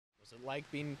Was it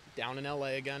like being down in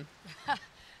LA again?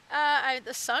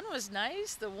 The sun was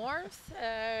nice, the warmth.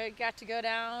 Got to go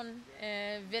down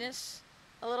Venice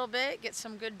a little bit, get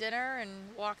some good dinner, and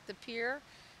walk the pier.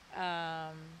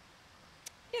 Um,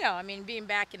 I mean, being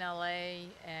back in LA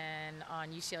and on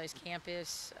UCLA's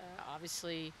campus,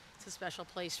 obviously it's a special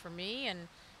place for me, and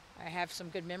I have some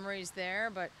good memories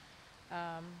there. But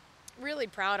um, really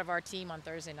proud of our team on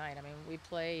Thursday night. I mean, we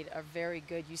played a very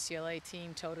good UCLA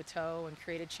team toe to toe and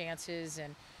created chances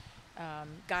and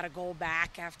got a goal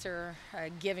back after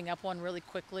giving up one really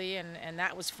quickly, and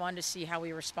that was fun to see how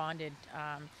we responded.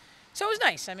 So it was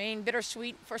nice. I mean,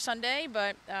 bittersweet for Sunday,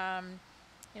 but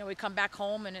we come back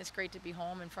home, and it's great to be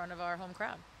home in front of our home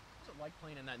crowd. What was it like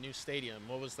playing in that new stadium?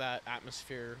 What was that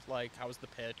atmosphere like? How was the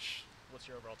pitch? What's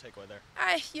your overall takeaway there?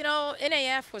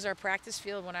 NAF was our practice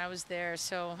field when I was there,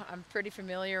 so I'm pretty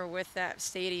familiar with that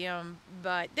stadium.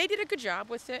 But they did a good job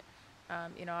with it.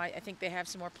 I think they have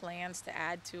some more plans to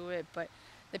add to it, but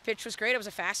the pitch was great. It was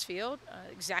a fast field,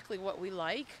 exactly what we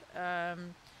like.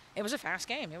 It was a fast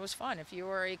game. It was fun. If you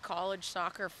were a college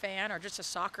soccer fan or just a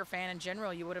soccer fan in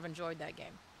general, you would have enjoyed that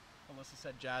game. Alyssa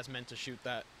said Jazz meant to shoot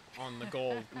that on the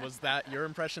goal. Was that your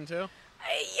impression too?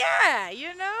 Yeah,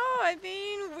 I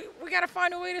mean, we got to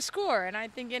find a way to score, and I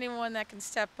think anyone that can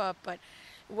step up. But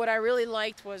what I really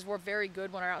liked was we're very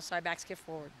good when our outside backs get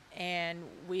forward, and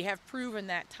we have proven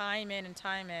that time in and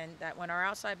time in that when our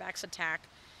outside backs attack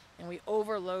and we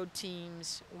overload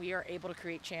teams, we are able to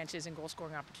create chances and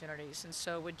goal-scoring opportunities. And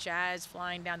so with Jazz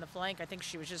flying down the flank, I think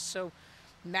she was just so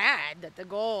mad that the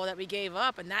goal that we gave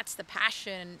up, and that's the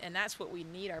passion, and that's what we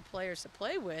need our players to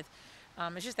play with.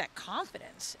 It's just that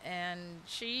confidence, and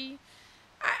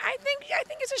I think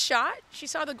it's a shot. She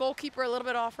saw the goalkeeper a little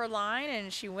bit off her line,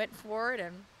 and she went for it.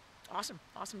 And awesome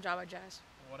job by Jazz.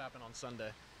 What happened on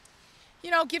Sunday?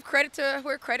 Give credit to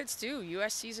where credit's due.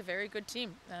 USC is a very good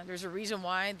team. There's a reason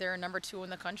why they're number 2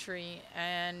 in the country,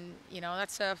 and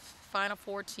that's a Final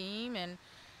Four team. And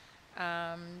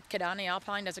Kadani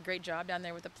Alpine does a great job down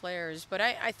there with the players. But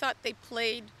I thought they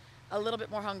played a little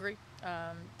bit more hungry.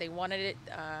 They wanted it.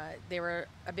 They were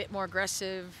a bit more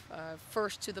aggressive,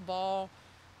 first to the ball.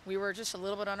 We were just a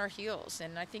little bit on our heels.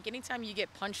 And I think anytime you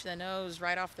get punched in the nose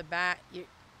right off the bat, you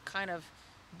kind of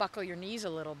buckle your knees a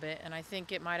little bit. And I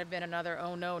think it might have been another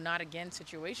oh no, not again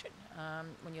situation.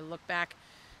 When you look back,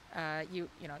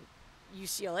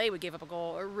 UCLA would give up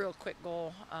a real quick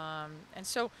goal. And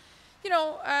so,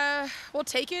 we'll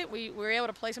take it. We were able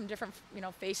to play some different,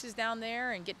 faces down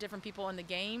there and get different people in the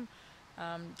game.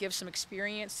 Give some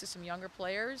experience to some younger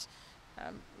players.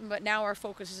 But now our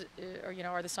focus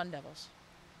are the Sun Devils.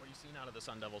 What have you seen out of the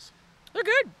Sun Devils? They're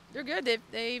good. They're good.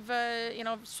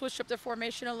 They've switched up their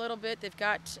formation a little bit. They've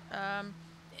got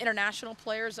international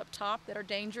players up top that are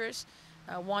dangerous.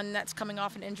 One that's coming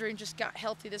off an injury and just got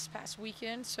healthy this past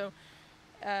weekend. So,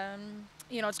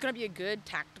 it's going to be a good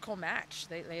tactical match.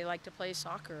 They like to play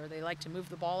soccer. They like to move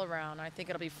the ball around. I think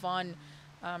it'll be fun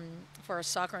for a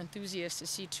soccer enthusiast to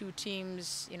see two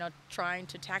teams, trying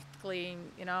to tactically,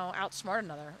 outsmart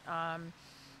another.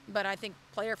 But I think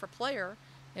player for player,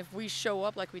 if we show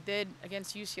up like we did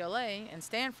against UCLA and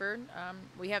Stanford,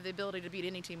 we have the ability to beat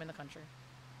any team in the country.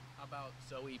 How about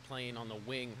Zoe playing on the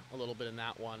wing a little bit in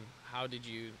that one? How did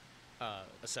you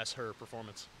assess her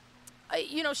performance?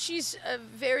 She's a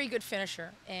very good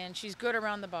finisher, and she's good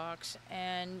around the box.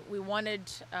 And we wanted,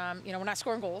 we're not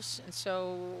scoring goals, and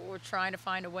so we're trying to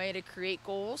find a way to create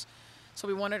goals. So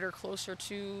we wanted her closer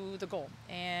to the goal.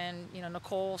 And,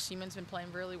 Nicole Seaman's been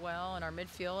playing really well in our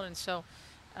midfield, and so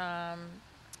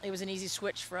it was an easy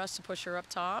switch for us to push her up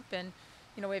top. And,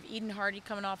 we have Eden Hardy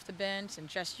coming off the bench and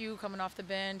Jess Yu coming off the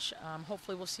bench.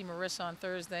 Hopefully we'll see Marissa on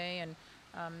Thursday. And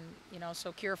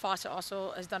so Kira Fawcett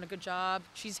also has done a good job.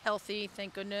 She's healthy,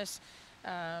 thank goodness.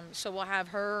 So we'll have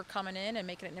her coming in and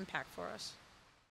making an impact for us.